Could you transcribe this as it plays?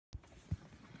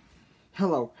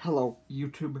Hello,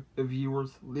 YouTube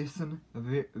viewers. Listen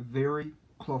very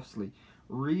closely.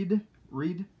 Read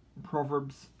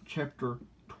Proverbs chapter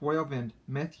 12 and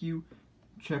Matthew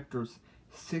chapters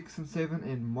 6 and 7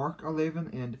 and Mark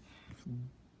 11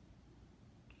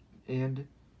 and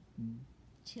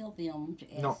Tell them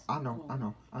to ask. no,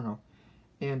 I know.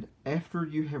 And after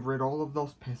you have read all of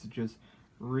those passages,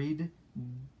 read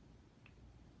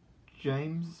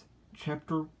James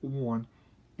chapter 1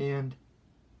 and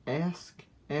ask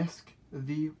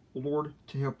the Lord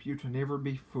to help you to never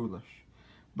be foolish.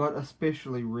 But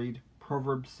especially read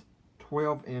Proverbs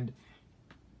 12 and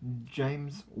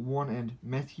James 1 and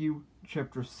Matthew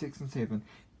chapter 6 and 7.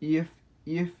 If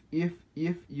you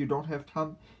don't have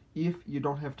time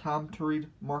to read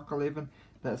Mark 11,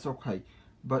 that's okay.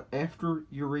 But after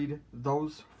you read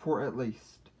those four at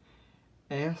least,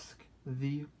 ask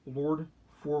the Lord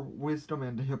for wisdom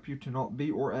and to help you to not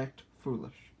be or act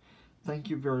foolish.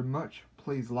 Thank you very much.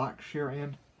 Please like, share,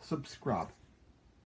 and subscribe.